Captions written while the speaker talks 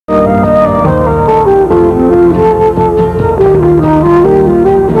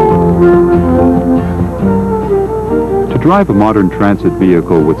drive a modern transit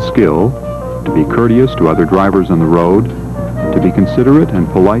vehicle with skill, to be courteous to other drivers on the road, to be considerate and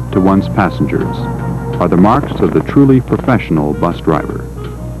polite to one's passengers, are the marks of the truly professional bus driver.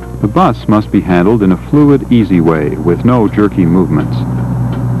 The bus must be handled in a fluid, easy way with no jerky movements.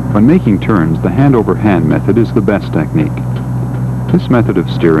 When making turns, the hand-over-hand method is the best technique. This method of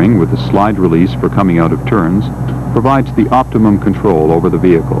steering with a slide release for coming out of turns provides the optimum control over the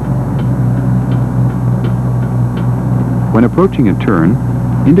vehicle. When approaching a turn,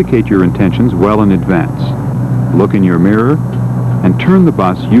 indicate your intentions well in advance. Look in your mirror and turn the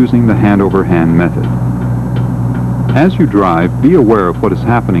bus using the hand-over-hand method. As you drive, be aware of what is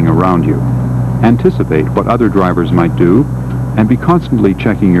happening around you. Anticipate what other drivers might do and be constantly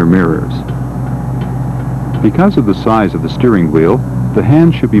checking your mirrors. Because of the size of the steering wheel, the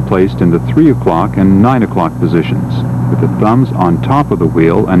hand should be placed in the 3 o'clock and 9 o'clock positions, with the thumbs on top of the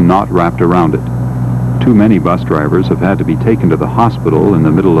wheel and not wrapped around it. Too many bus drivers have had to be taken to the hospital in the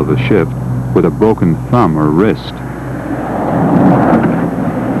middle of a shift with a broken thumb or wrist.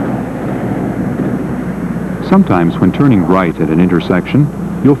 Sometimes when turning right at an intersection,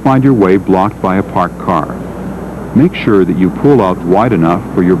 you'll find your way blocked by a parked car. Make sure that you pull out wide enough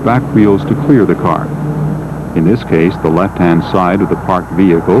for your back wheels to clear the car. In this case, the left-hand side of the parked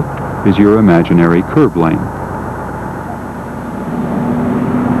vehicle is your imaginary curb lane.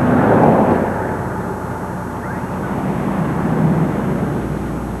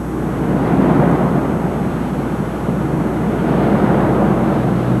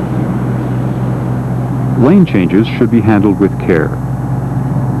 Lane changes should be handled with care.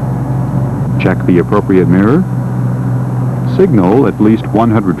 Check the appropriate mirror. Signal at least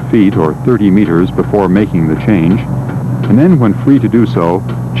 100 feet or 30 meters before making the change, and then when free to do so,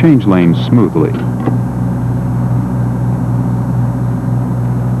 change lanes smoothly.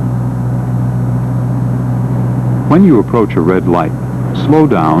 When you approach a red light, slow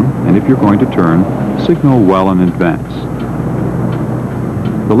down, and if you're going to turn, signal well in advance.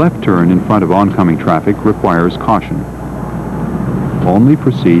 The left turn in front of oncoming traffic requires caution. Only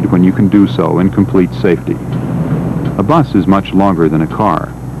proceed when you can do so in complete safety. A bus is much longer than a car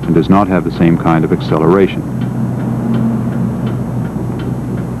and does not have the same kind of acceleration.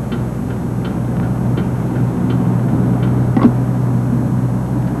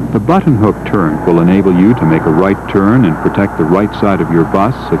 The button hook turn will enable you to make a right turn and protect the right side of your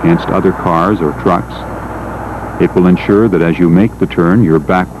bus against other cars or trucks. It will ensure that as you make the turn, your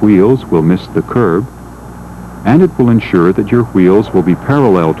back wheels will miss the curb, and it will ensure that your wheels will be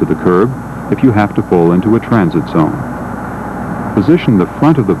parallel to the curb if you have to pull into a transit zone. Position the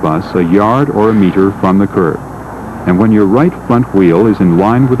front of the bus a yard or a meter from the curb, and when your right front wheel is in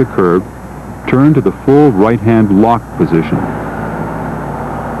line with the curb, turn to the full right-hand lock position.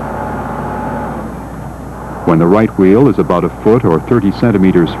 When the right wheel is about a foot or 30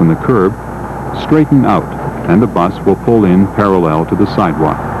 centimeters from the curb, straighten out, and the bus will pull in parallel to the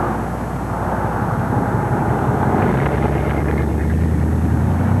sidewalk.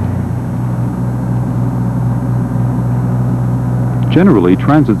 Generally,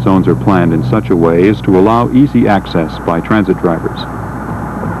 transit zones are planned in such a way as to allow easy access by transit drivers.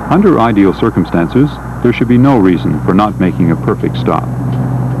 Under ideal circumstances, there should be no reason for not making a perfect stop.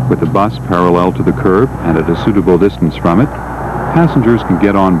 With the bus parallel to the curb and at a suitable distance from it, passengers can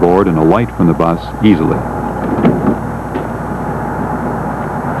get on board and alight from the bus easily.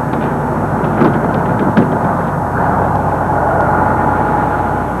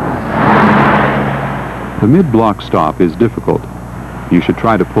 The mid-block stop is difficult. You should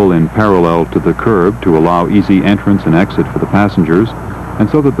try to pull in parallel to the curb to allow easy entrance and exit for the passengers, and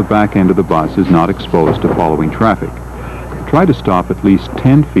so that the back end of the bus is not exposed to following traffic. Try to stop at least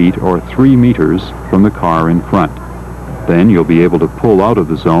 10 feet or 3 meters from the car in front. Then you'll be able to pull out of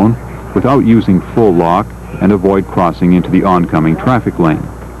the zone without using full lock and avoid crossing into the oncoming traffic lane.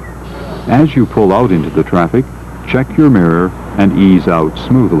 As you pull out into the traffic, check your mirror and ease out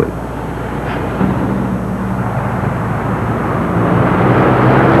smoothly.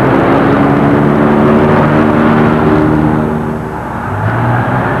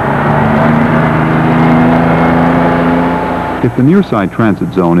 If the near-side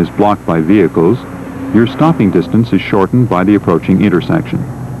transit zone is blocked by vehicles, your stopping distance is shortened by the approaching intersection.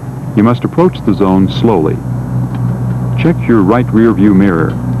 You must approach the zone slowly. Check your right rear view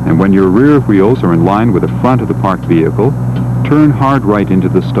mirror, and when your rear wheels are in line with the front of the parked vehicle, turn hard right into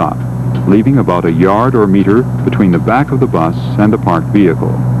the stop, leaving about a yard or meter between the back of the bus and the parked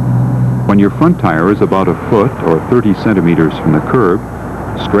vehicle. When your front tire is about a foot or 30 centimeters from the curb,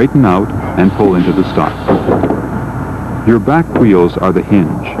 straighten out and pull into the stop. Your back wheels are the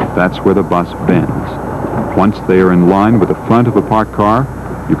hinge. That's where the bus bends. Once they are in line with the front of a parked car,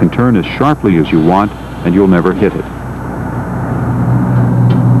 you can turn as sharply as you want and you'll never hit it.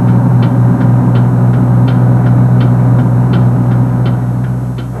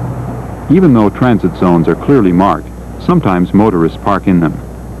 Even though transit zones are clearly marked, sometimes motorists park in them.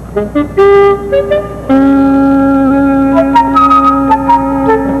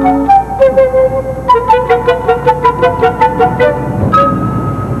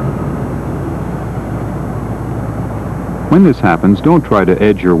 When this happens, don't try to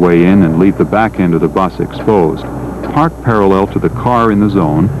edge your way in and leave the back end of the bus exposed. Park parallel to the car in the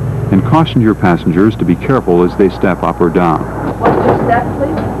zone and caution your passengers to be careful as they step up or down. What's your step,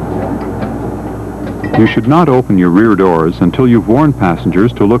 please? You should not open your rear doors until you've warned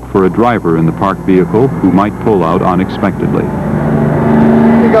passengers to look for a driver in the parked vehicle who might pull out unexpectedly.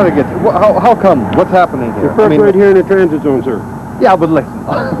 You gotta get... How come? What's happening here? You're parked right here in the transit zone, sir. Yeah, but listen.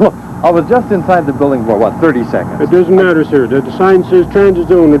 I was just inside the building for, 30 seconds? It doesn't matter, sir. The sign says transit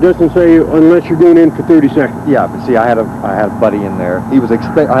zone. It doesn't say unless you're going in for 30 seconds. Yeah, but see, I had a buddy in there. He was I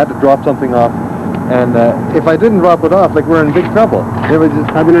had to drop something off, and if I didn't drop it off, like, we're in big trouble. They would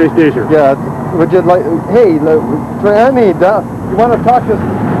just... Have a nice day, sir. Yeah, would you like... Hey, Annie, you want to talk to us?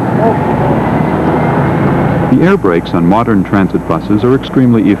 The air brakes on modern transit buses are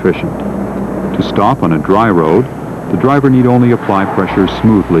extremely efficient. To stop on a dry road, the driver need only apply pressure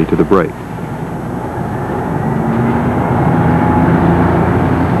smoothly to the brake.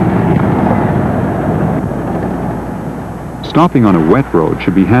 Stopping on a wet road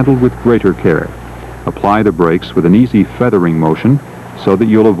should be handled with greater care. Apply the brakes with an easy feathering motion so that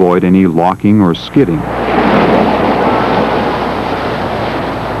you'll avoid any locking or skidding.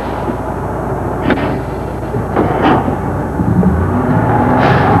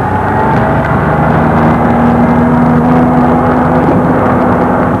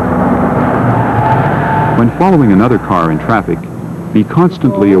 When following another car in traffic, be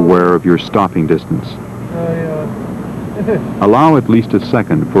constantly aware of your stopping distance. Allow at least a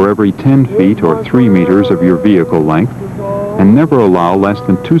second for every 10 feet or 3 meters of your vehicle length, and never allow less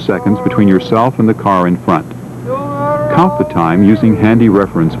than 2 seconds between yourself and the car in front. Count the time using handy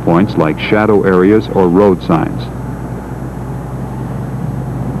reference points like shadow areas or road signs.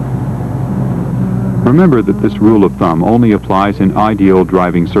 Remember that this rule of thumb only applies in ideal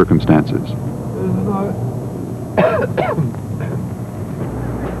driving circumstances.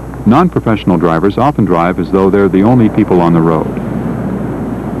 Non-professional drivers often drive as though they're the only people on the road.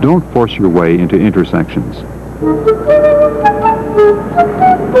 Don't force your way into intersections.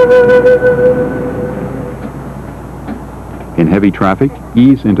 In heavy traffic,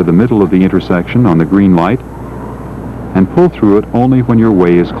 ease into the middle of the intersection on the green light and pull through it only when your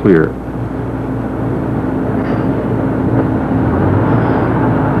way is clear.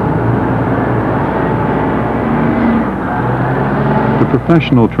 The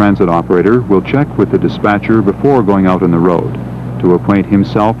professional transit operator will check with the dispatcher before going out on the road to acquaint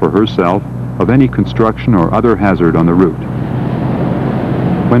himself or herself of any construction or other hazard on the route.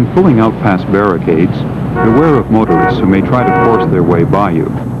 When pulling out past barricades, beware of motorists who may try to force their way by you.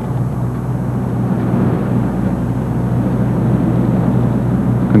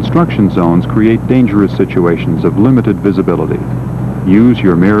 Construction zones create dangerous situations of limited visibility. Use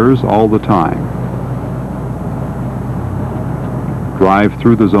your mirrors all the time. Drive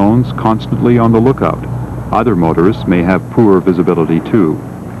through the zones constantly on the lookout. Other motorists may have poor visibility too.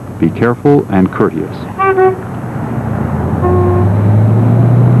 Be careful and courteous.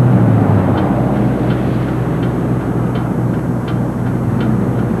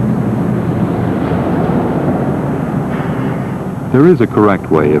 There is a correct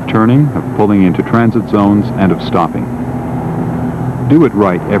way of turning, of pulling into transit zones, and of stopping. Do it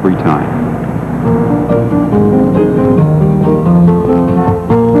right every time.